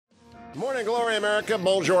Morning, Glory America.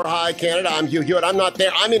 Bonjour, hi, Canada. I'm Hugh Hewitt. I'm not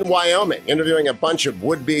there. I'm in Wyoming interviewing a bunch of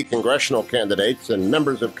would-be congressional candidates and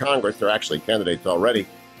members of Congress. They're actually candidates already.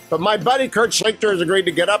 But my buddy Kurt Schlichter has agreed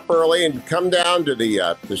to get up early and come down to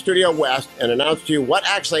the Studio West and announce to you what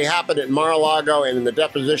actually happened at Mar-a-Lago and in the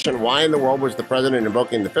deposition. Why in the world was the president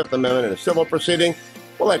invoking the Fifth Amendment in a civil proceeding?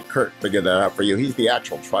 We'll let Kurt figure that out for you. He's the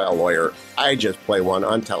actual trial lawyer. I just play one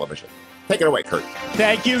on television. Take it away, Kurt.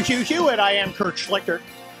 Thank you, Hugh Hewitt. I am Kurt Schlichter,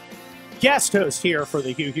 guest host here for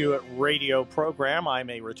the Hugh Hewitt radio program. I'm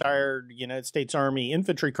a retired United States Army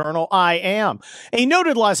infantry colonel. I am a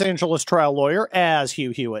noted Los Angeles trial lawyer, as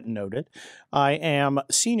Hugh Hewitt noted. I am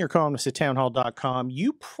senior columnist at townhall.com.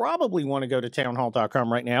 You probably want to go to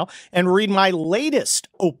townhall.com right now and read my latest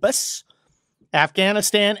opus,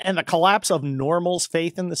 Afghanistan and the Collapse of Normal's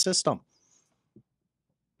Faith in the System.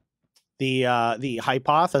 The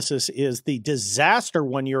hypothesis is the disaster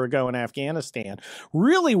 1 year ago in Afghanistan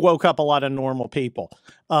really woke up a lot of normal people.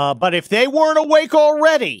 But if they weren't awake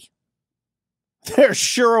already, they're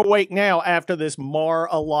sure awake now after this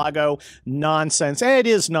Mar-a-Lago nonsense. And it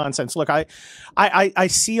is nonsense. Look, I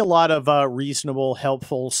see a lot of reasonable,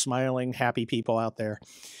 helpful, smiling, happy people out there.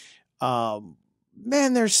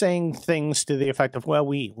 Man, they're saying things to the effect of, well,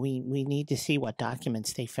 we need to see what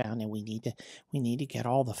documents they found, and we need to get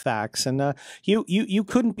all the facts. And you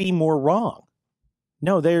couldn't be more wrong.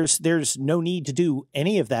 No, there's no need to do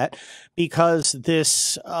any of that, because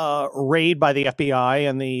this raid by the FBI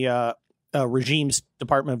and the regime's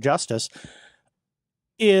Department of Justice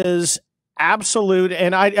is absolute.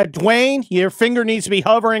 And Dwayne, your finger needs to be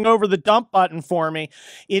hovering over the dump button for me.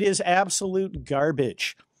 It is absolute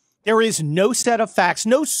garbage. There is no set of facts,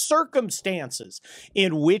 no circumstances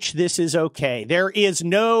in which this is okay. There is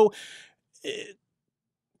no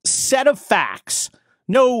set of facts,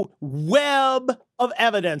 no web of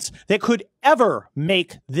evidence that could ever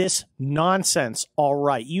make this nonsense all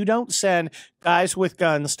right. You don't send guys with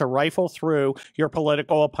guns to rifle through your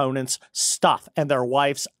political opponent's stuff and their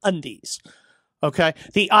wife's undies. Okay?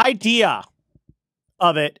 The idea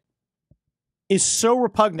of it is so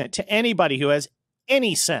repugnant to anybody who has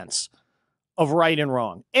any sense of right and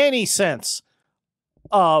wrong, any sense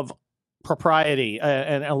of propriety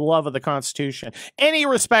and a love of the Constitution, any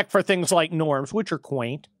respect for things like norms, which are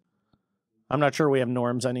quaint. I'm not sure we have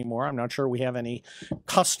norms anymore. I'm not sure we have any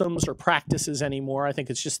customs or practices anymore. I think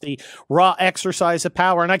it's just the raw exercise of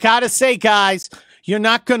power. And I got to say, guys, you're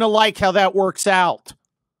not going to like how that works out.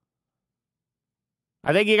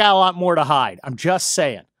 I think you got a lot more to hide. I'm just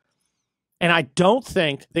saying. And I don't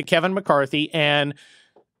think that Kevin McCarthy and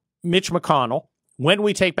Mitch McConnell, when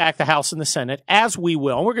we take back the House and the Senate, as we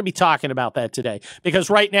will, and we're going to be talking about that today, because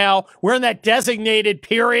right now we're in that designated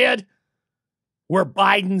period where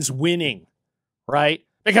Biden's winning, right?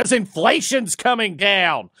 Because inflation's coming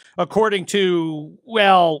down, according to,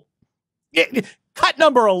 well, cut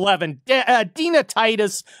number 11, Dina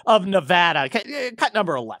Titus of Nevada, cut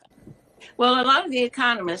number 11. Well, a lot of the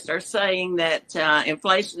economists are saying that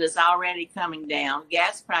inflation is already coming down.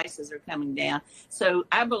 Gas prices are coming down. So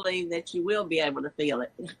I believe that you will be able to feel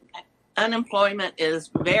it. Unemployment is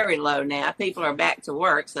very low now. People are back to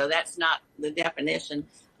work. So that's not the definition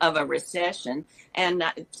of a recession. And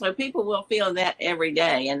so people will feel that every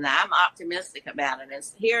day. And I'm optimistic about it. And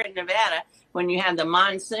here in Nevada, when you have the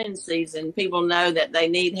monsoon season, people know that they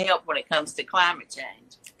need help when it comes to climate change.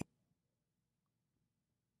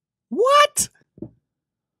 What?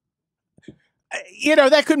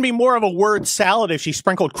 That couldn't be more of a word salad if she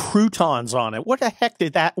sprinkled croutons on it. What the heck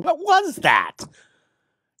what was that?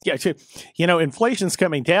 Yeah, inflation's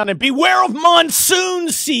coming down, and beware of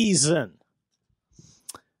monsoon season.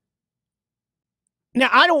 Now,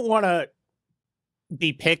 I don't want to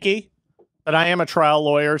be picky, but I am a trial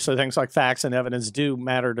lawyer, so things like facts and evidence do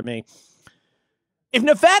matter to me. If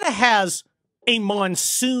Nevada has a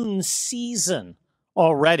monsoon season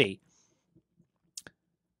already,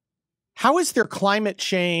 how is their climate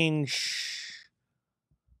change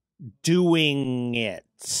doing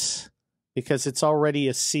it? Because it's already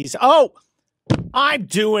a season. Oh, I'm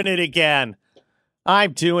doing it again.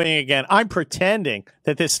 I'm pretending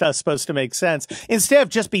that this stuff's supposed to make sense, instead of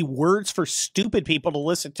just be words for stupid people to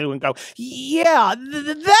listen to and go, yeah,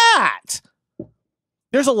 that.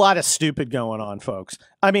 There's a lot of stupid going on, folks.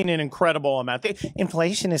 I mean, an incredible amount.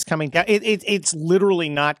 Inflation is coming down. It's literally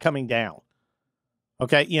not coming down.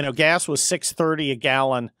 Okay, gas was $6.30 a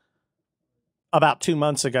gallon about 2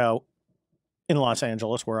 months ago in Los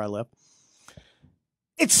Angeles, where I live.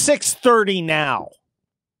 It's $6.30 now.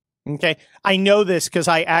 Okay, I know this because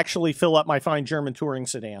I actually fill up my fine German touring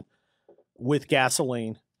sedan with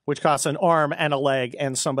gasoline, which costs an arm and a leg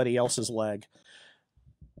and somebody else's leg.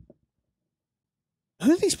 Who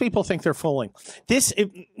do these people think they're fooling?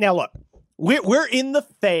 Now, look, we're in the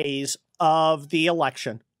phase of the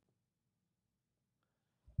election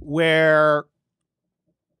where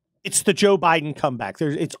it's the Joe Biden comeback.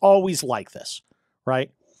 It's always like this,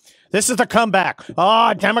 right? This is the comeback.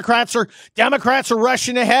 Oh, Democrats are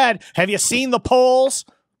rushing ahead. Have you seen the polls?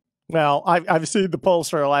 Well, I've seen the polls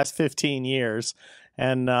for the last 15 years,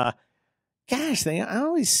 and gosh, they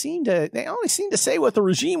always seem to say what the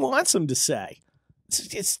regime wants them to say.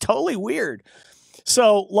 It's totally weird.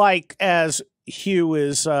 So, like as Hugh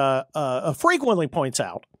is frequently points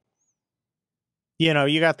out, you know,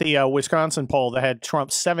 you got the Wisconsin poll that had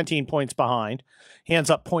Trump 17 points behind. He ends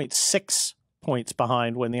up 0.6 points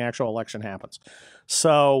behind when the actual election happens.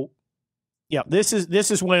 So, yeah, this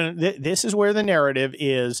is where the narrative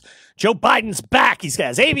is. Joe Biden's back. He's got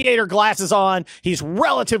his aviator glasses on. He's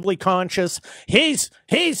relatively conscious.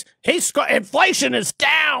 Inflation is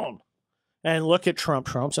down. And look at Trump.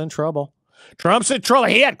 Trump's in trouble.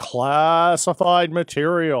 He had classified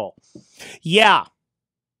material. Yeah,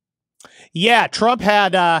 Trump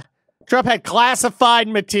had classified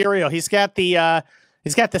material. He's got the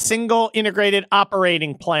single integrated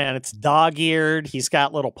operating plan. It's dog-eared. He's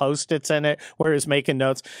got little Post-its in it where he's making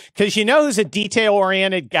notes. Because you know who's a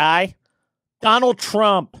detail-oriented guy? Donald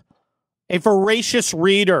Trump, a voracious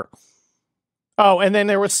reader. Oh, and then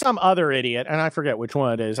there was some other idiot, and I forget which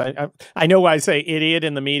one it is. I know when I say idiot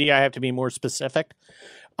in the media, I have to be more specific.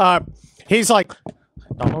 He's like,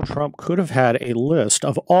 Donald Trump could have had a list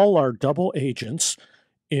of all our double agents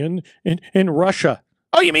in Russia.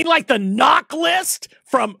 Oh, you mean like the knock list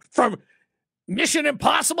from Mission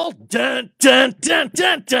Impossible? Dun, dun, dun,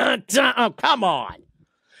 dun, dun, dun. Oh, come on.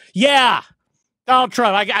 Yeah. Donald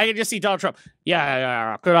Trump. I can just see Donald Trump.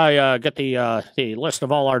 Yeah. Could I get the list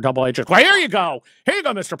of all our double agents? Well, here you go. Here you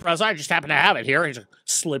go, Mr. President. I just happen to have it here. He just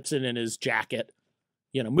slips it in his jacket.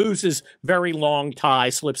 You know, moves his very long tie,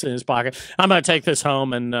 slips it in his pocket. I'm going to take this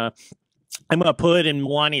home and I'm going to put it in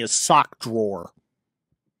Melania's sock drawer.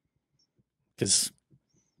 Because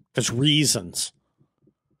reasons.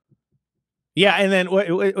 Yeah, and then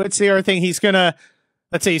what's the other thing? He's going to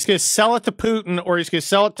sell it to Putin, or he's going to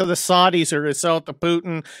sell it to the Saudis, or going to sell it to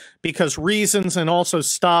Putin because reasons and also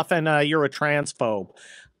stuff, and you're a transphobe.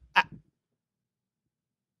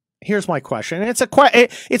 Here's my question. It's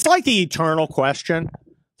it's like the eternal question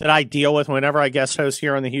that I deal with whenever I guest host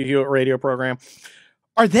here on the Hugh Hewitt radio program.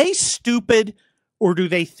 Are they stupid, or do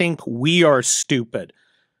they think we are stupid?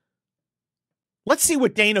 Let's see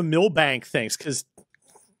what Dana Milbank thinks, because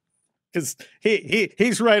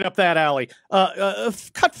he's right up that alley.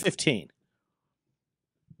 Cut 15.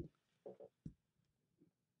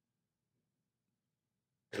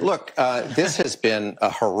 Look, this has been a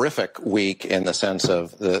horrific week in the sense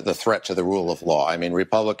of the threat to the rule of law. I mean,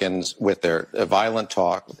 Republicans, with their violent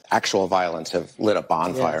talk, actual violence, have lit a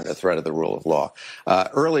bonfire in the threat of the rule of law.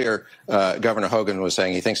 Earlier, Governor Hogan was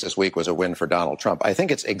saying he thinks this week was a win for Donald Trump. I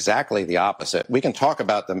think it's exactly the opposite. We can talk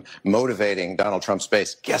about them motivating Donald Trump's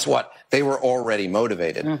base. Guess what? They were already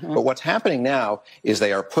motivated. But what's happening now is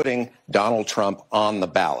they are putting Donald Trump on the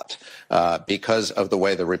ballot because of the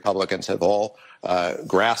way the Republicans have all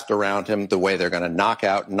grasped around him, the way they're going to knock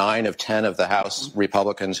out 9 of 10 of the House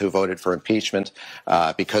Republicans who voted for impeachment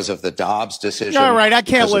because of the Dobbs decision. All right, I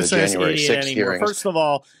can't listen to this idiot anymore. First of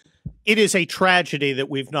all, it is a tragedy that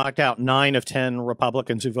we've knocked out 9 of 10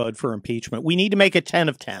 Republicans who voted for impeachment. We need to make it 10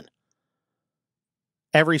 of 10.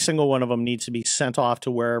 Every single one of them needs to be sent off to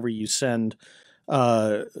wherever you send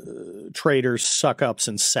traitors, suck-ups,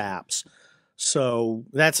 and saps. So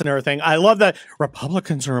that's another thing. I love that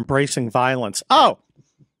Republicans are embracing violence. Oh,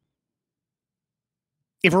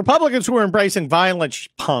 if Republicans were embracing violence,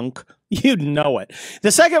 punk, you'd know it.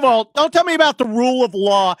 The second of all, don't tell me about the rule of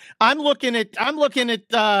law. I'm looking at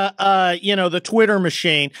the Twitter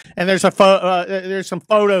machine, and there's there's some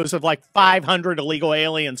photos of like 500 illegal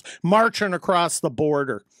aliens marching across the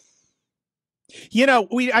border. You know,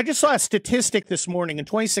 I just saw a statistic this morning. In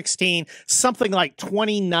 2016, something like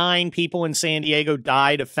 29 people in San Diego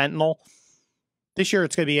died of fentanyl. This year,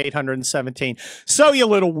 it's going to be 817. So, you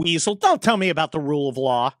little weasel, don't tell me about the rule of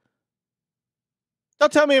law.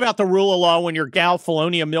 Don't tell me about the rule of law when your gal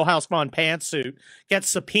Felonia Milhouse Von Pantsuit gets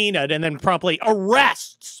subpoenaed and then promptly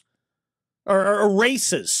arrests or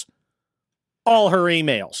erases all her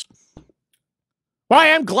emails. Well, I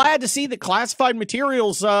am glad to see that classified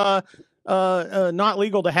materials not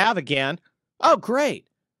legal to have again. Oh, great.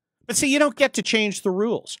 But see, you don't get to change the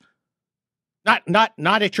rules. Not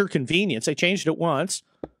at your convenience. They changed it once.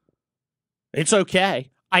 It's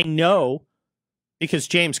okay. I know, because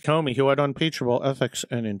James Comey, who had unimpeachable ethics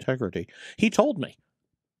and integrity, he told me.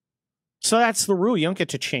 So that's the rule. You don't get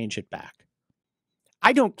to change it back.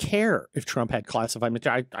 I don't care if Trump had classified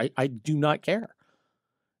material. I do not care.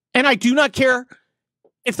 And I do not care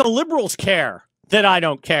if the liberals care that I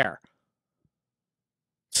don't care.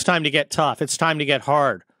 It's time to get tough. It's time to get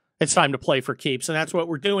hard. It's time to play for keeps. And that's what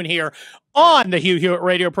we're doing here on the Hugh Hewitt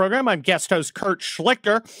radio program. I'm guest host Kurt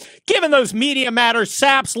Schlichter, giving those Media Matters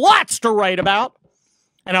saps lots to write about.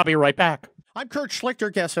 And I'll be right back. I'm Kurt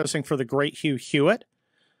Schlichter, guest hosting for the great Hugh Hewitt.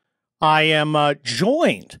 I am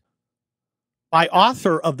joined by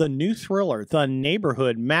author of the new thriller, The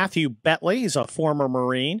Neighborhood, Matthew Betley. He's a former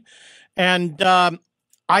Marine. And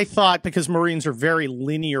I thought, because Marines are very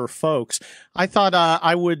linear folks, I thought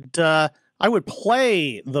I would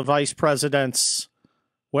play the vice president's,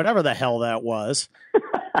 whatever the hell that was,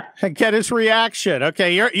 and get his reaction.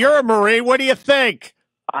 Okay, you're a Marine. What do you think?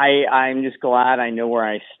 I'm just glad I know where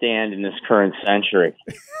I stand in this current century.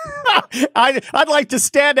 I'd like to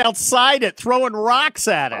stand outside it, throwing rocks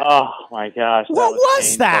at it. Oh my gosh! What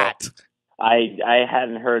was that? I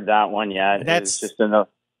hadn't heard that one yet. That's just enough.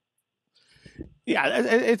 Yeah,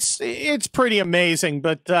 it's pretty amazing.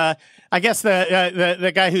 But I guess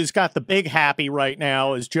the guy who's got the big happy right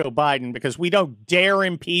now is Joe Biden, because we don't dare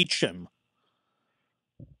impeach him.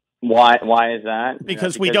 Why is that?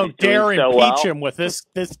 Because we don't dare impeach him with this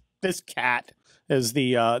cat as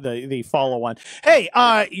the follow on. Hey,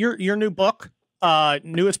 your new book,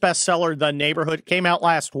 newest bestseller, The Neighborhood, came out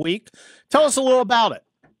last week. Tell us a little about it.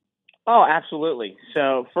 Oh, absolutely.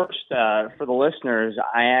 So first, for the listeners,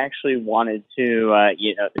 I actually wanted to,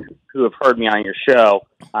 who have heard me on your show,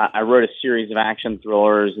 I wrote a series of action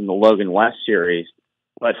thrillers in the Logan West series.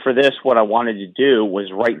 But for this, what I wanted to do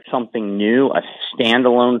was write something new, a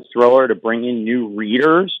standalone thriller to bring in new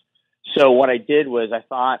readers. So what I did was I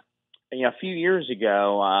thought, a few years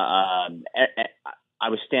ago, I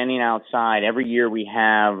was standing outside. Every year we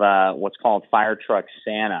have what's called Fire Truck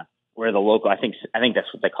Santa, where the local, I think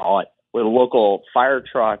that's what they call it, where the local fire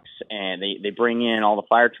trucks, and they bring in all the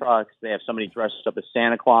fire trucks. They have somebody dressed up as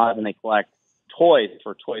Santa Claus, and they collect Toys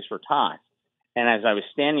for Tots. And as I was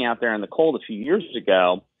standing out there in the cold a few years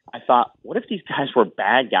ago, I thought, what if these guys were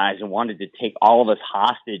bad guys and wanted to take all of us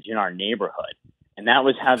hostage in our neighborhood? And that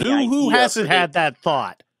was how who hasn't had that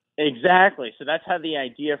thought? Exactly. So that's how the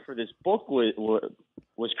idea for this book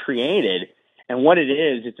was created. And what it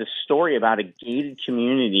is, it's a story about a gated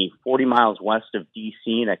community 40 miles west of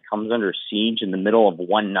D.C. that comes under siege in the middle of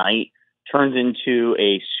one night, turns into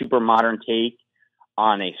a super modern take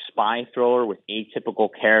on a spy thriller with atypical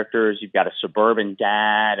characters. You've got a suburban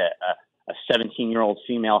dad, a 17-year-old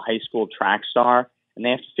female high school track star, and they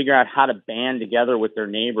have to figure out how to band together with their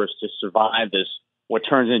neighbors to survive this, what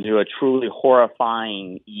turns into a truly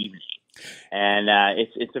horrifying evening. And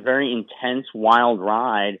it's a very intense, wild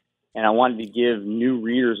ride, and I wanted to give new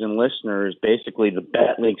readers and listeners basically the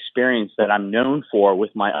Betley experience that I'm known for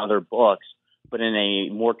with my other books, but in a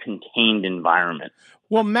more contained environment.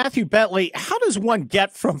 Well, Matthew Betley, how does one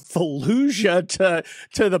get from Fallujah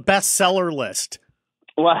to the bestseller list?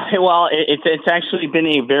 Well, it's actually been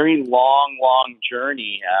a very long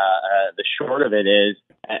journey. The short of it is,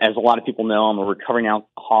 as a lot of people know, I'm a recovering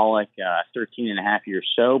alcoholic, 13 and a half years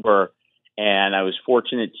sober, and I was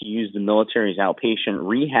fortunate to use the military's outpatient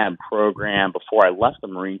rehab program before I left the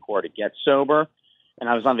Marine Corps to get sober. And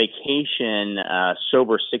I was on vacation,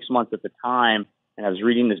 sober 6 months at the time, and I was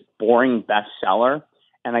reading this boring bestseller.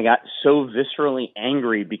 And I got so viscerally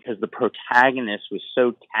angry because the protagonist was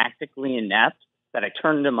so tactically inept that I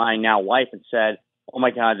turned to my now wife and said, oh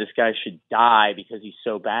my God, this guy should die because he's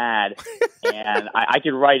so bad. And I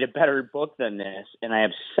could write a better book than this. And I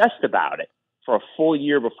obsessed about it for a full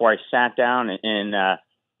year before I sat down and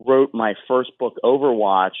wrote my first book,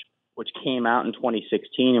 Overwatch, which came out in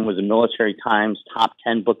 2016 and was a Military Times top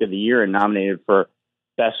 10 book of the year and nominated for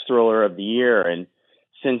Best Thriller of the Year. And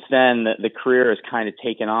since then, the career has kind of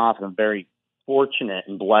taken off, and I'm very fortunate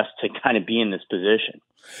and blessed to kind of be in this position.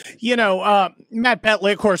 Matt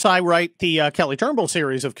Betley, of course, I write the Kelly Turnbull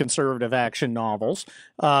series of conservative action novels,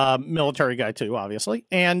 military guy too, obviously.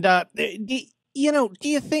 And, do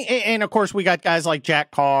you think, and of course we got guys like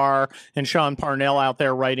Jack Carr and Sean Parnell out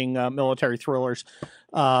there writing military thrillers,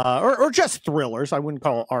 or just thrillers. I wouldn't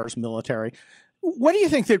call ours military. What do you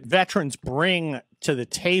think that veterans bring to the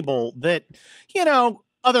table that,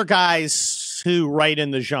 other guys who write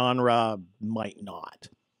in the genre might not?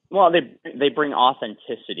 Well, they bring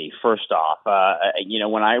authenticity, first off.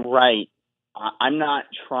 When I write, I'm not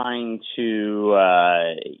trying to,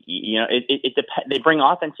 they bring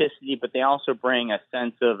authenticity, but they also bring a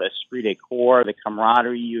sense of esprit de corps, the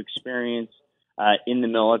camaraderie you experience in the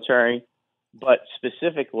military. But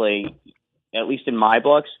specifically, at least in my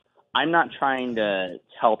books, I'm not trying to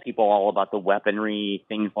tell people all about the weaponry,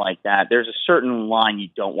 things like that. There's a certain line you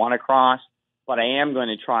don't want to cross, but I am going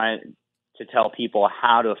to try to tell people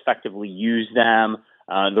how to effectively use them,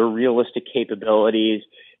 their realistic capabilities.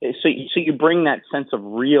 So you bring that sense of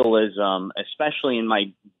realism, especially in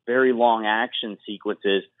my very long action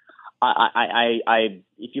sequences.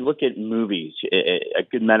 If you look at movies, a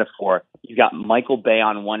good metaphor, you've got Michael Bay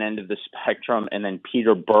on one end of the spectrum and then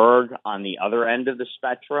Peter Berg on the other end of the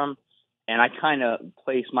spectrum. And I kind of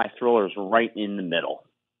place my thrillers right in the middle.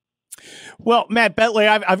 Well, Matt Betley,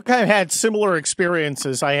 I've kind of had similar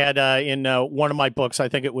experiences. I had in one of my books, I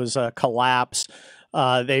think it was Collapse.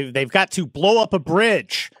 They've got to blow up a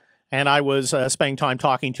bridge. And I was spending time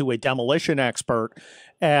talking to a demolition expert.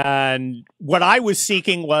 And what I was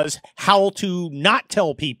seeking was how to not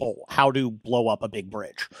tell people how to blow up a big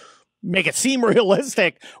bridge. Make it seem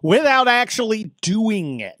realistic without actually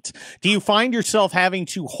doing it. Do you find yourself having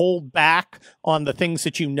to hold back on the things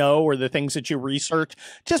that you know or the things that you research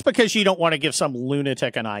just because you don't want to give some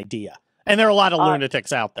lunatic an idea? And there are a lot of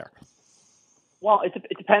lunatics out there. Well, it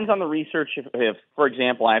depends on the research. If, for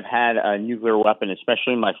example, I've had a nuclear weapon,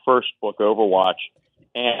 especially in my first book, Overwatch,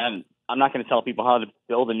 and I'm not going to tell people how to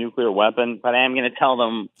build a nuclear weapon, but I am going to tell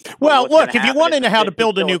them. Well, look, if you want to know how to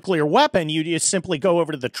build a nuclear weapon, you just simply go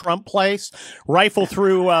over to the Trump place, rifle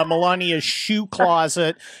through Melania's shoe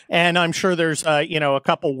closet, and I'm sure there's a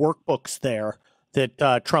couple workbooks there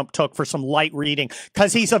that Trump took for some light reading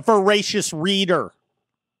because he's a voracious reader.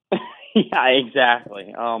 Yeah,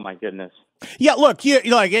 exactly. Oh my goodness. Yeah, look, you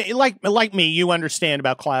like me, you understand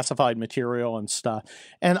about classified material and stuff.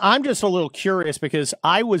 And I'm just a little curious because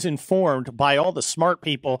I was informed by all the smart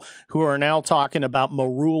people who are now talking about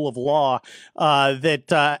rule of law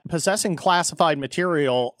that possessing classified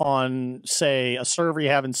material on, say, a server you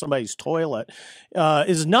have in somebody's toilet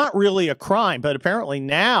is not really a crime. But apparently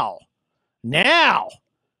now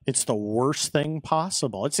it's the worst thing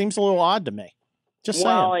possible. It seems a little odd to me. Just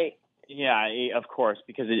saying. Yeah, of course,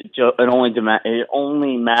 because it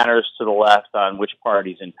only matters to the left on which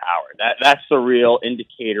party's in power. That's the real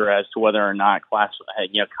indicator as to whether or not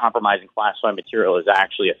compromising classified material is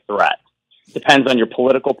actually a threat. Depends on your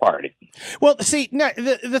political party. Well, see, now,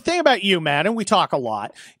 the thing about you, Matt, and we talk a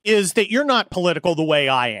lot, is that you're not political the way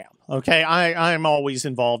I am. Okay, I'm always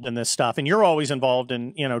involved in this stuff, and you're always involved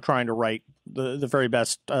in trying to write the very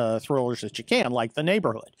best thrillers that you can, like The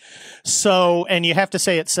Neighborhood. So, and you have to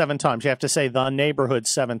say it 7 times. You have to say The Neighborhood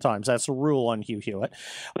 7 times. That's a rule on Hugh Hewitt.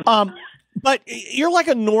 But you're like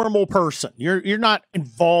a normal person. You're not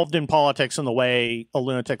involved in politics in the way a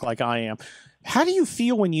lunatic like I am. How do you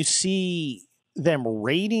feel when you see them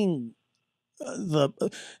rating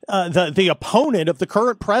the opponent of the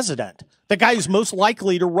current president, the guy who's most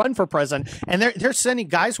likely to run for president, and they're sending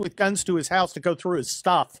guys with guns to his house to go through his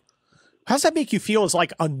stuff? How does that make you feel as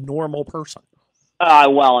like a normal person?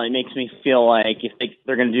 Well, it makes me feel like if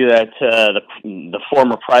they're going to do that to the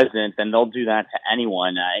former president, then they'll do that to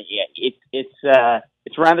anyone.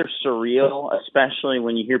 It's rather surreal, especially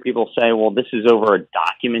when you hear people say, "Well, this is over a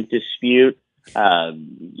document dispute,"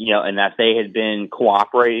 and that they had been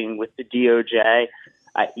cooperating with the DOJ.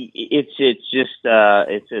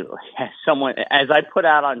 Someone, as I put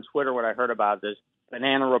out on Twitter when I heard about this,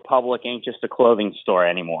 Banana Republic ain't just a clothing store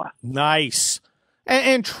anymore. Nice.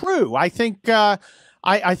 And true. I think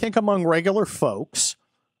I think among regular folks,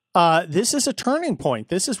 this is a turning point.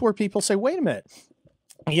 This is where people say, wait a minute.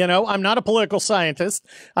 I'm not a political scientist.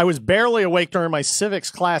 I was barely awake during my civics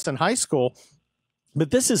class in high school,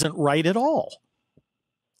 but this isn't right at all.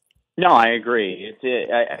 No, I agree.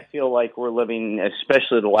 I feel like we're living,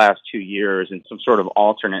 especially the last 2 years, in some sort of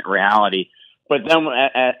alternate reality. But then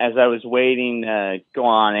as I was waiting to go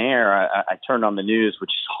on air, I turned on the news, which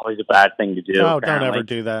is always a bad thing to do. No, don't ever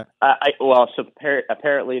do that.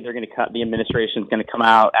 Apparently they're going to the administration's going to come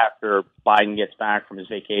out after Biden gets back from his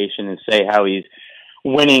vacation and say how he's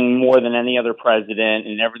winning more than any other president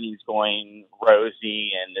and everything's going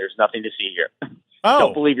rosy and there's nothing to see here. Oh.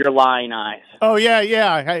 Don't believe your lying eyes. Oh yeah.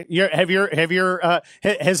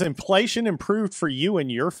 Has inflation improved for you and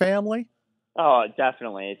your family? Oh,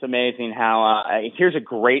 definitely. It's amazing how here's a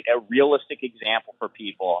realistic example for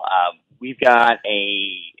people. We've got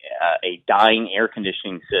a dying air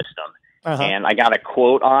conditioning system, and I got a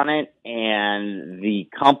quote on it, and the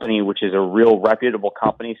company, which is a real reputable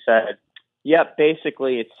company, said, "Yep,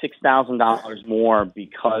 basically it's $6,000 more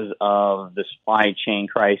because of the supply chain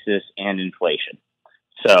crisis and inflation."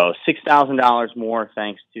 So $6,000 more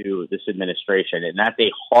thanks to this administration, and that's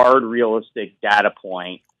a hard, realistic data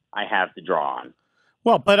point I have to draw on.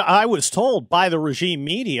 Well, but I was told by the regime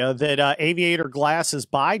media that Aviator Glass's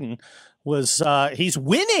Biden was he's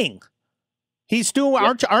winning. He's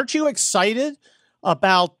doing. Aren't you excited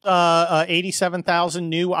about 87,000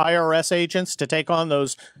 new IRS agents to take on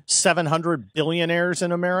those 700 billionaires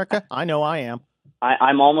in America? I know I am.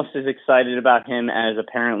 I'm almost as excited about him as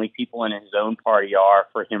apparently people in his own party are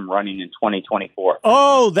for him running in 2024.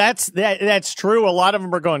 Oh, that's true. A lot of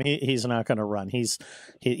them are going. He's not going to run.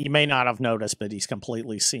 He may not have noticed, but he's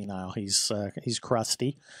completely senile. He's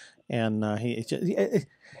crusty, and I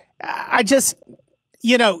just,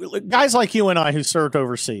 guys like you and I who served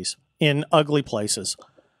overseas in ugly places,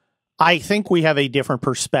 I think we have a different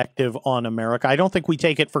perspective on America. I don't think we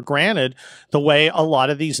take it for granted the way a lot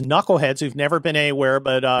of these knuckleheads who've never been anywhere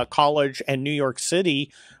but college and New York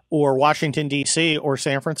City or Washington, D.C. or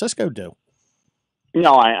San Francisco do.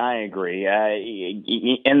 No, I agree.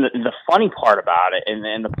 And the funny part about it,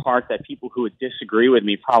 and the part that people who would disagree with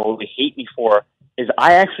me probably hate me for, is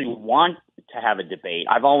I actually want to have a debate.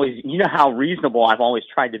 I've always, how reasonable I've always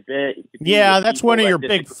tried to be. Yeah, that's one of your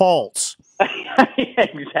big faults.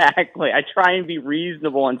 Exactly. I try and be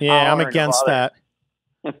reasonable and tolerant. Yeah, I'm against that.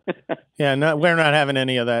 Yeah, no, we're not having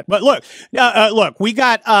any of that. But look, we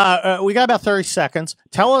got about 30 seconds.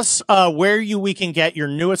 Tell us where we can get your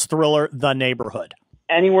newest thriller, The Neighborhood.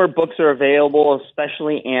 Anywhere books are available,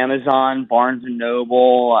 especially Amazon, Barnes &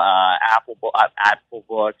 Noble, Apple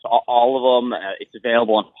Books, all of them. It's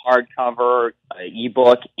available in hardcover,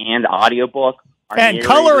 ebook, and audiobook. And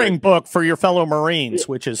coloring book for your fellow Marines,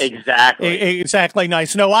 which is exactly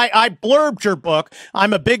nice. No, I blurbed your book.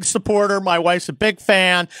 I'm a big supporter. My wife's a big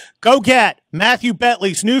fan. Go get Matthew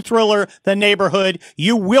Betley's new thriller, The Neighborhood.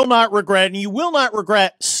 You will not regret, and you will not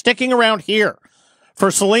regret sticking around here for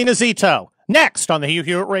Salena Zito. Next on the Hugh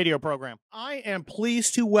Hewitt radio program, I am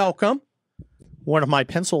pleased to welcome one of my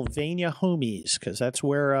Pennsylvania homies, because that's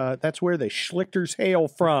where the Schlichters hail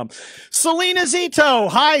from. Salena Zito.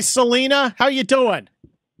 Hi, Salena. How you doing?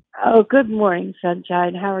 Oh, good morning,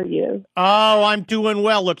 Sunshine. How are you? Oh, I'm doing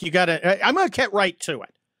well. Look, I'm going to get right to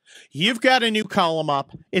it. You've got a new column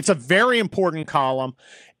up. It's a very important column,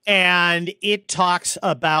 and it talks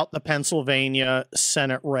about the Pennsylvania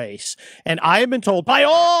Senate race. And I have been told by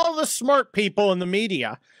all the smart people in the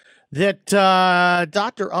media that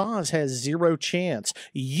Dr. Oz has zero chance.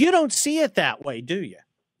 You don't see it that way, do you?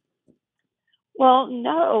 Well,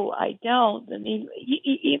 no, I don't. I mean,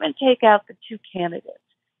 even take out the two candidates.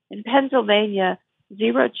 In Pennsylvania,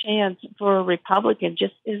 zero chance for a Republican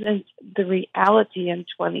just isn't the reality in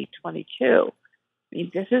 2022. I mean,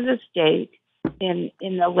 this is a state in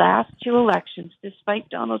the last two elections, despite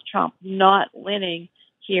Donald Trump not winning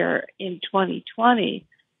here in 2020,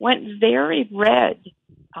 went very red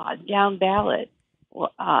down ballot.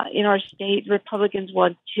 In our state, Republicans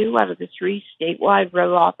won 2 out of the 3 statewide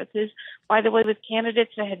row offices, by the way, with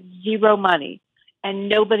candidates that had zero money and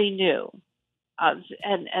nobody knew.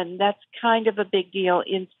 And that's kind of a big deal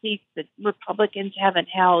in seats that Republicans haven't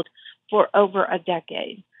held for over a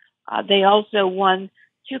decade. They also won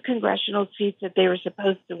 2 congressional seats that they were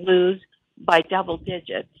supposed to lose by double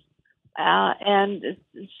digits. And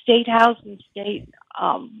state house and state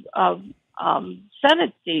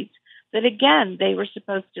Senate seats that, again, they were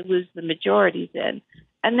supposed to lose the majorities in.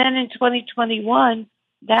 And then in 2021,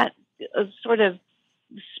 that sort of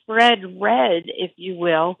spread red, if you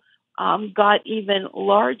will, got even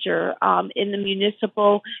larger in the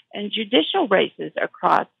municipal and judicial races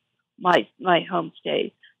across my home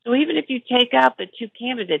state. So even if you take out the 2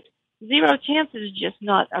 candidates, zero chance is just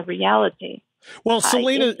not a reality. Well,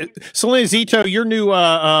 Salena Zito, your new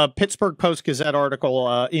Pittsburgh Post-Gazette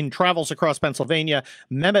article in Travels Across Pennsylvania,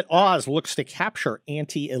 Mehmet Oz looks to capture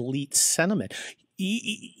anti-elite sentiment.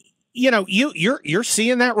 You're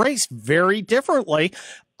seeing that race very differently.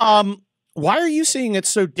 Why are you seeing it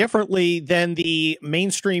so differently than the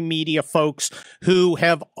mainstream media folks who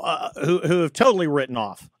have totally written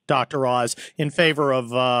off Dr. Oz in favor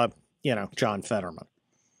of John Fetterman?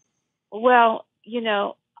 Well,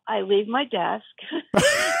 I leave my desk.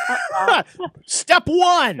 Step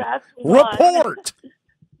 1, report.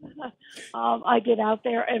 I get out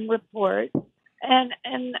there and report, and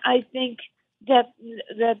I think that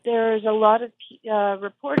there's a lot of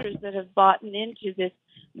reporters that have bought into this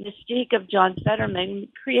mystique of John Fetterman.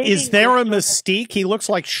 Is there a mystique? He looks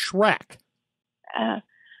like Shrek.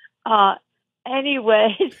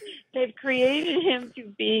 Anyway, they've created him to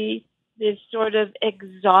be this sort of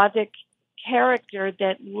exotic character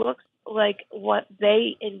that looks like what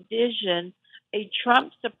they envision a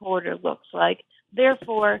Trump supporter looks like.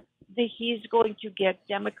 Therefore, he's going to get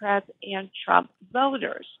Democrats and Trump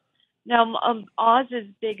voters. Now, Oz's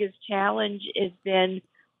biggest challenge has been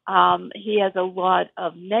he has a lot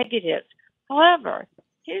of negatives. However,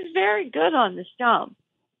 he's very good on the stump.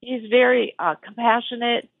 He's very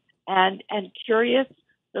compassionate and curious.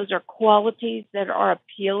 Those are qualities that are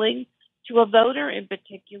appealing to a voter, in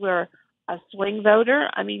particular, a swing voter.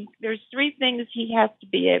 I mean, there's three things he has to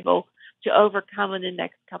be able to overcome in the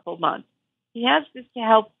next couple months. He has this to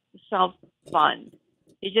help self-fund.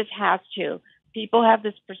 He just has to. People have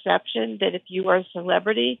this perception that if you are a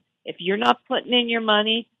celebrity, if you're not putting in your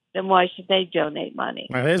money, then why should they donate money?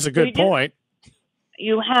 That is a good point.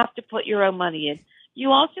 You have to put your own money in.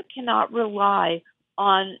 You also cannot rely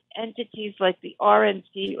on entities like the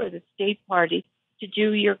RNC or the state party to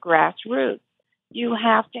do your grassroots. You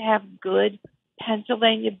have to have good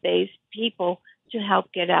Pennsylvania-based people to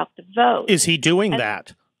help get out the vote. Is he doing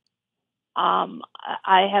that?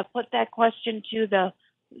 I have put that question to the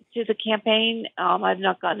campaign. I've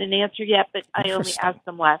not gotten an answer yet, but I only asked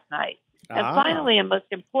them last night. And finally, and most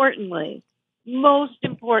importantly,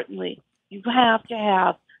 you have to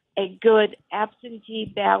have a good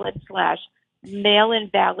absentee ballot / mail-in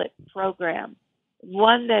ballot program,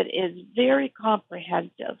 one that is very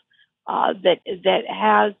comprehensive, that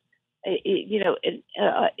has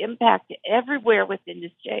impact everywhere within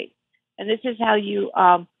the state. And this is how you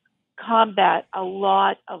combat a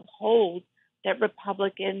lot of holes that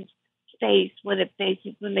Republicans face when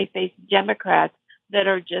they face Democrats that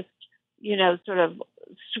are just sort of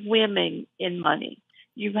swimming in money.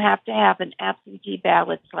 You have to have an absentee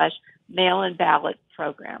ballot / mail-in ballot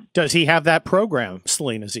program. Does he have that program,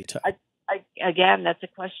 Salena Zito? Again, that's a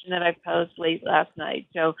question that I posed late last night.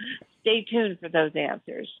 So stay tuned for those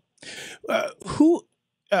answers.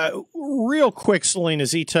 Real quick, Salena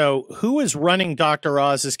Zito, who is running Dr.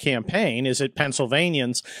 Oz's campaign? Is it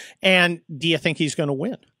Pennsylvanians? And do you think he's going to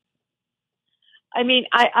win? I mean,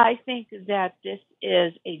 I think that this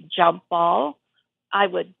is a jump ball. I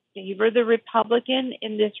would favor the Republican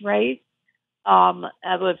in this race.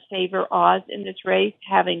 I would favor Oz in this race,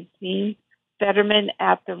 having seen Fetterman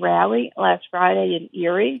at the rally last Friday in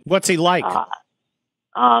Erie. What's he like?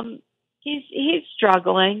 He's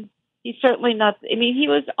struggling. He's certainly not. I mean, he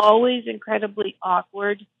was always incredibly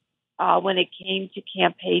awkward when it came to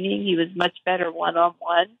campaigning. He was much better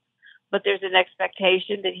one-on-one. But there's an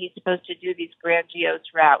expectation that he's supposed to do these grandiose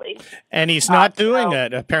rallies. And he's not doing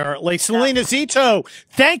it, apparently. Salena Zito,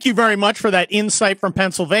 thank you very much for that insight from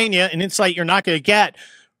Pennsylvania, an insight you're not going to get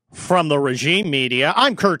from the regime media.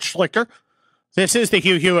 I'm Kurt Schlichter. This is the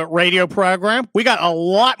Hugh Hewitt radio program. We got a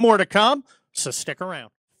lot more to come, so stick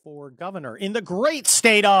around. For governor in the great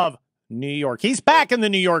state of New York. He's back in the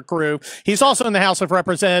New York groove. He's also in the House of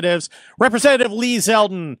Representatives. Representative Lee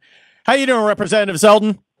Zeldin. How you doing, Representative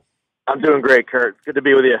Zeldin? I'm doing great, Kurt. Good to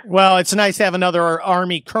be with you. Well, it's nice to have another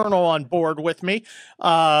Army colonel on board with me.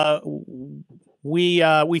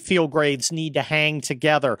 We field grades need to hang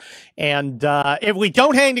together, and if we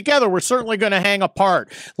don't hang together, we're certainly going to hang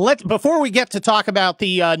apart. Before we get to talk about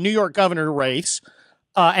the New York governor race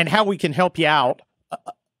and how we can help you out,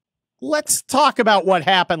 let's talk about what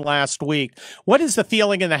happened last week. What is the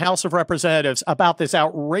feeling in the House of Representatives about this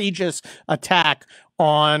outrageous attack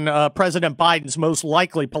on President Biden's most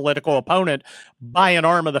likely political opponent by an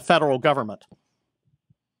arm of the federal government?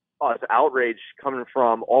 Oh, it's outrage coming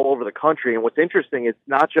from all over the country. And what's interesting, it's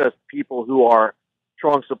not just people who are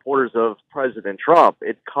strong supporters of President Trump.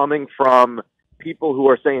 It's coming from people who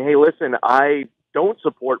are saying, hey, listen, I don't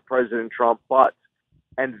support President Trump,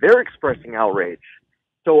 and they're expressing outrage.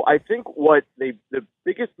 So I think what the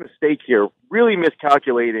biggest mistake here, really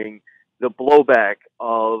miscalculating the blowback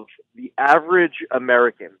of the average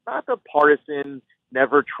American, not the partisan,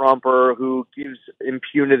 never Trumper who gives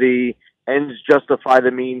impunity, ends justify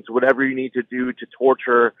the means, whatever you need to do to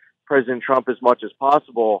torture President Trump as much as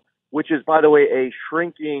possible, which is, by the way, a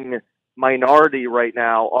shrinking minority right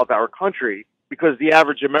now of our country, because the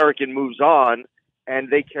average American moves on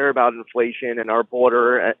and they care about inflation and our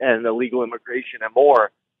border and illegal immigration and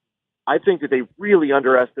more. I think that they really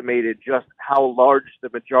underestimated just how large the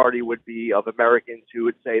majority would be of Americans who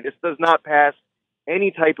would say this does not pass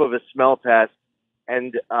any type of a smell test.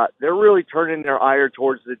 And they're really turning their ire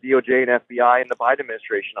towards the DOJ and FBI and the Biden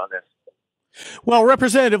administration on this. Well,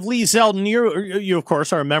 Representative Lee Zeldin, you of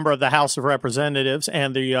course, are a member of the House of Representatives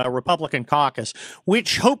and the Republican caucus,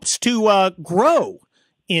 which hopes to grow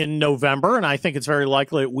in November, and I think it's very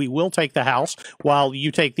likely that we will take the House while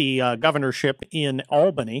you take the governorship in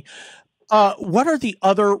Albany. What are the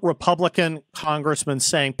other Republican congressmen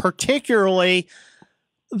saying, particularly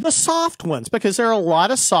the soft ones? Because there are a lot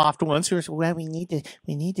of soft ones who are, well, we need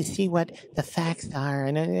to see what the facts are,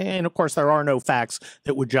 and of course there are no facts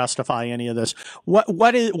that would justify any of this.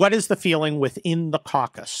 What is the feeling within the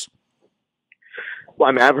caucus? Well,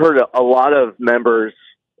 I mean, I've heard a lot of members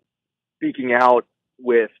speaking out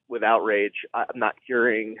with outrage. I'm not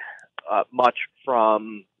hearing much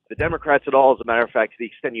from the Democrats at all. As a matter of fact, to the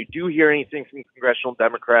extent you do hear anything from congressional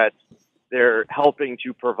Democrats, they're helping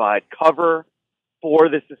to provide cover for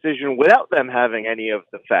this decision without them having any of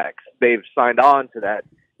the facts. They've signed on to that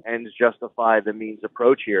and justify the means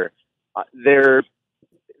approach here. There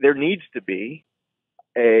needs to be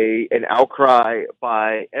an outcry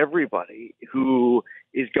by everybody who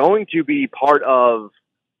is going to be part of.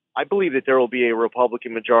 I believe that there will be a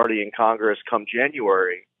Republican majority in Congress come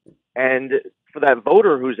January, and for that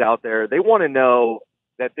voter who's out there, they want to know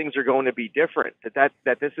that things are going to be different. That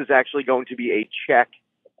this is actually going to be a check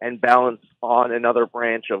and balance on another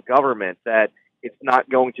branch of government. That it's not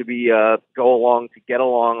going to be a go along to get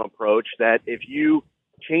along approach. That if you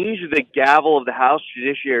change the gavel of the House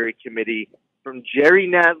Judiciary Committee from Jerry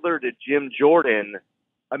Nadler to Jim Jordan,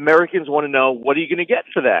 Americans want to know, what are you going to get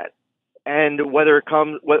for that? And whether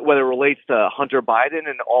it relates to Hunter Biden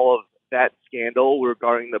and all of that scandal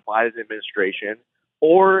regarding the Biden administration,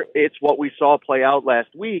 or it's what we saw play out last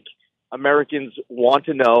week, Americans want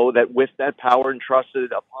to know that with that power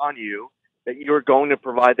entrusted upon you, that you're going to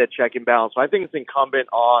provide that check and balance. So I think it's incumbent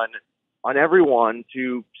on everyone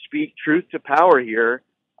to speak truth to power here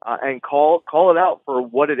and call it out for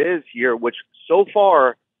what it is here, which so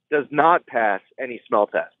far does not pass any smell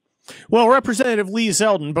test. Well, Representative Lee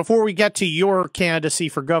Zeldin, before we get to your candidacy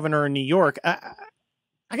for governor in New York, I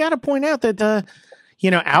got to point out that,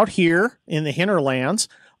 out here in the hinterlands,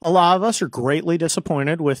 a lot of us are greatly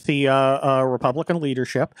disappointed with the Republican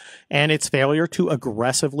leadership and its failure to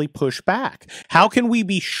aggressively push back. How can we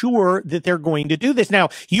be sure that they're going to do this? Now,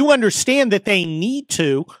 you understand that they need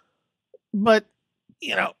to, but,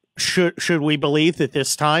 should we believe that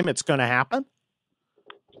this time it's going to happen?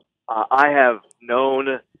 I have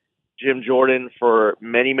known Jim Jordan for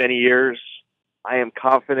many, many years. I am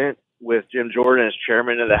confident with Jim Jordan as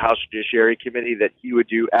chairman of the House Judiciary Committee that he would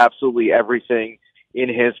do absolutely everything in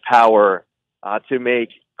his power to make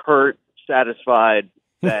Kurt satisfied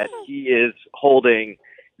that he is holding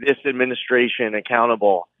this administration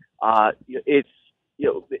accountable.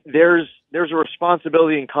 There's a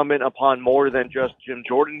responsibility incumbent upon more than just Jim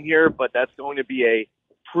Jordan here, but that's going to be a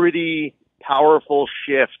pretty powerful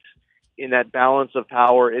shift in that balance of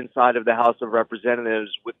power inside of the House of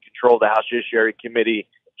Representatives with control of the House Judiciary Committee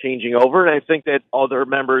changing over. And I think that other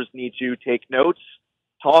members need to take notes,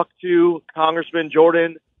 talk to Congressman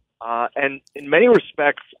Jordan, and in many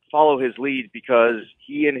respects follow his lead, because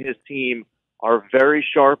he and his team are very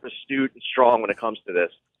sharp, astute, and strong when it comes to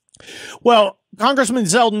this. Well, Congressman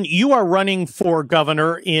Zeldin, you are running for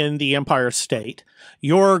governor in the Empire State.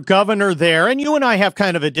 You're governor there, and you and I have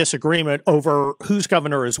kind of a disagreement over whose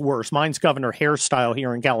governor is worse. Mine's Governor Hairstyle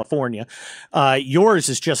here in California. Yours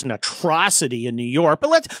is just an atrocity in New York. But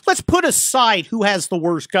let's put aside who has the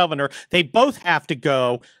worst governor. They both have to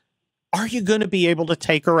go. Are you going to be able to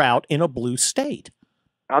take her out in a blue state?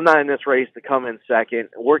 I'm not in this race to come in second.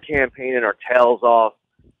 We're campaigning our tails off.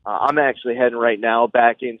 I'm actually heading right now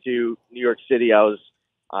back into New York City.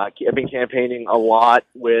 I've been campaigning a lot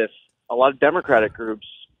with a lot of Democratic groups.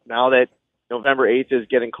 Now that November 8th is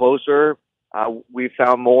getting closer, we've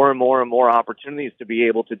found more and more and more opportunities to be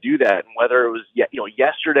able to do that. And whether it was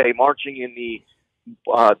yesterday marching in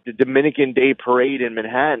the Dominican Day Parade in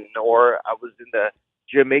Manhattan, or I was in the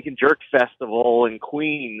Jamaican Jerk Festival in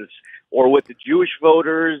Queens, or with the Jewish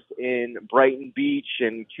voters in Brighton Beach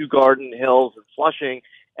and Kew Garden Hills and Flushing,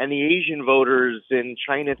 and the Asian voters in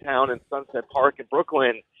Chinatown and Sunset Park in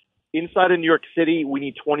Brooklyn. Inside of New York City, we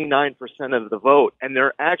need 29% of the vote. And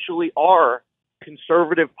there actually are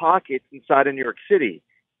conservative pockets inside of New York City.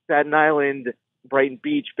 Staten Island, Brighton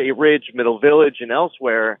Beach, Bay Ridge, Middle Village, and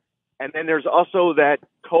elsewhere. And then there's also that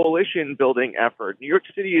coalition building effort. New York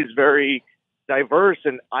City is very diverse,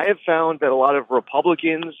 and I have found that a lot of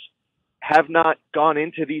Republicans have not gone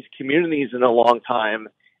into these communities in a long time.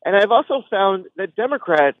 And I've also found that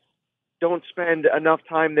Democrats don't spend enough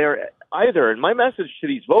time there either. And my message to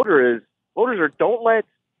these voters is, don't let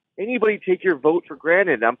anybody take your vote for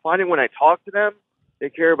granted. I'm finding when I talk to them, they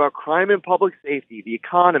care about crime and public safety, the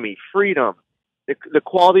economy, freedom, the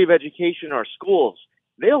quality of education in our schools.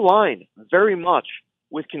 They align very much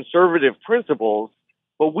with conservative principles,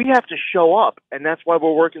 but we have to show up. And that's why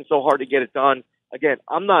we're working so hard to get it done. Again,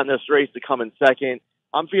 I'm not in this race to come in second.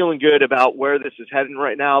 I'm feeling good about where this is heading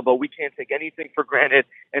right now, but we can't take anything for granted.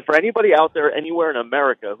 And for anybody out there anywhere in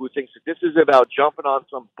America who thinks that this is about jumping on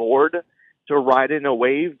some board to ride in a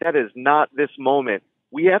wave, that is not this moment.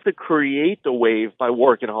 We have to create the wave by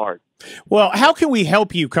working hard. Well, how can we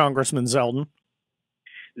help you, Congressman Zeldin?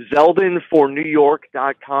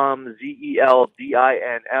 ZeldinforNewYork.com,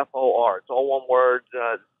 ZeldinFor. It's all one word,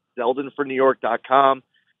 ZeldinforNewYork.com.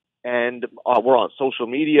 And we're on social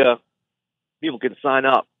media. People can sign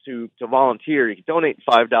up to volunteer. You can donate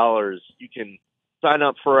 $5. You can sign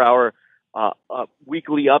up for our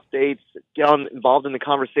weekly updates, get involved in the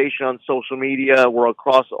conversation on social media. We're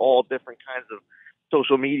across all different kinds of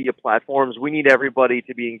social media platforms. We need everybody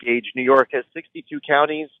to be engaged. New York has 62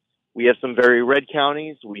 counties. We have some very red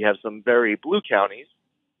counties. We have some very blue counties,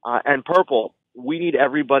 and purple. We need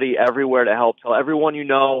everybody everywhere to help. Tell everyone you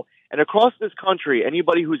know. And across this country,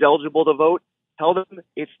 anybody who's eligible to vote, tell them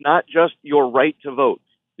it's not just your right to vote.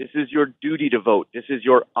 This is your duty to vote. This is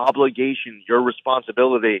your obligation, your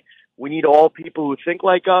responsibility. We need all people who think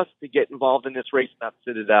like us to get involved in this race, not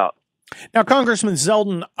sit it out. Now, Congressman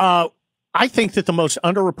Zeldin, I think that the most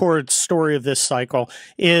underreported story of this cycle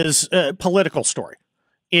is a political story.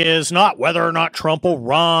 Is not whether or not Trump will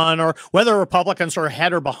run or whether Republicans are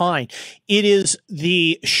ahead or behind. It is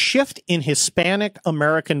the shift in Hispanic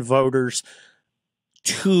American voters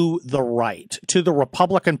to the right, to the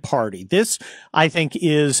Republican Party. This, I think,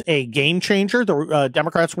 is a game changer. The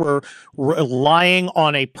Democrats were relying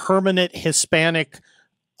on a permanent Hispanic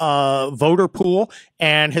voter pool,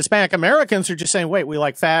 and Hispanic Americans are just saying, wait, we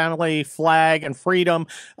like family, flag, and freedom.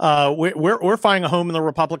 We're finding a home in the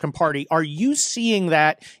Republican Party. Are you seeing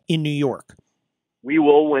that in New York? We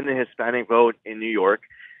will win the Hispanic vote in New York.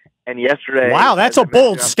 And yesterday... Wow, that's a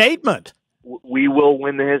bold statement. We will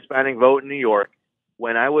win the Hispanic vote in New York.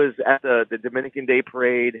 When I was at the Dominican Day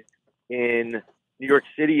Parade in New York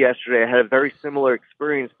City yesterday, I had a very similar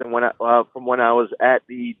experience than from when I was at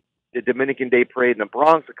the Dominican Day Parade in the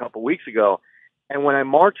Bronx a couple weeks ago. And when I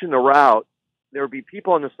marched in the route, there would be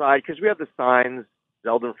people on the side, because we have the signs,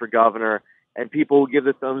 Zeldin for governor, and people would give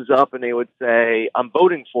the thumbs up and they would say, I'm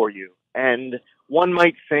voting for you. And one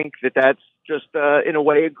might think that that's just, in a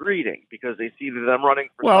way, a greeting, because they see that I'm running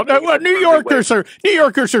for New Yorkers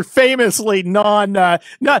are famously not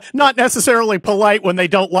necessarily polite when they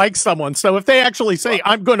don't like someone. So if they actually say,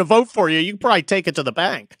 I'm going to vote for you, you can probably take it to the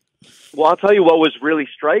bank. Well, I'll tell you what was really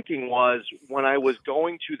striking was when I was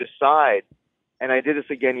going to the side, and I did this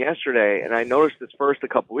again yesterday, and I noticed this first a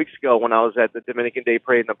couple weeks ago when I was at the Dominican Day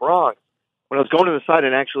Parade in the Bronx. When I was going to the side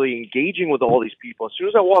and actually engaging with all these people, as soon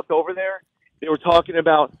as I walked over there, they were talking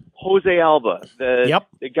about Jose Alba,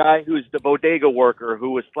 the guy who's the bodega worker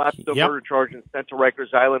who was slapped with a murder charge and sent to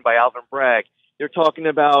Rikers Island by Alvin Bragg. They're talking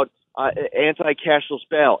about anti-cashless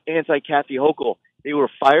bail, anti-Kathy Hochul. They were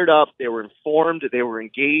fired up. They were informed. They were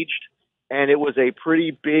engaged. And it was a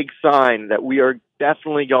pretty big sign that we are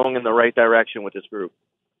definitely going in the right direction with this group.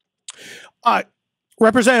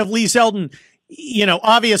 Representative Lee Zeldin,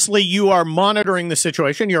 obviously you are monitoring the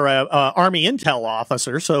situation. You're a Army intel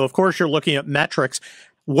officer, so of course you're looking at metrics.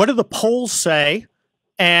 What do the polls say,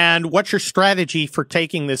 and what's your strategy for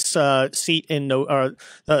taking this seat taking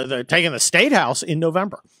the State House in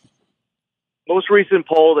November? Most recent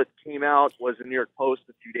poll that came out was the New York Post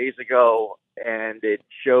a few days ago, and it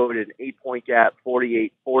showed an 8-point gap,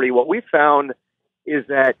 48-40. What we found is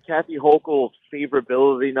that Kathy Hochul's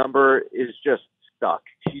favorability number is just stuck.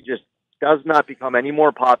 She just does not become any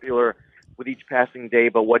more popular with each passing day.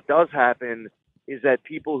 But what does happen is that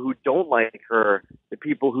people who don't like her, the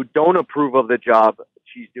people who don't approve of the job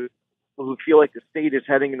she's doing, people who feel like the state is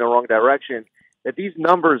heading in the wrong direction, that these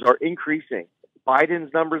numbers are increasing.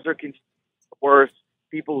 Biden's numbers are worse.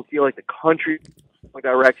 People who feel like the country is in the wrong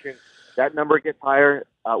direction, that number gets higher.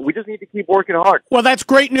 We just need to keep working hard. Well, that's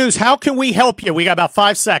great news. How can we help you? We got about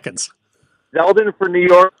 5 seconds. Zeldin for New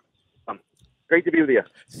York. Great to be with you.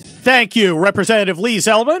 Thank you, Representative Lee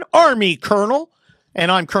Zeldin, Army Colonel.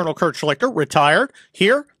 And I'm Colonel Kurt Schlichter, retired,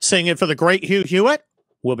 here singing for the great Hugh Hewitt.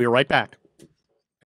 We'll be right back.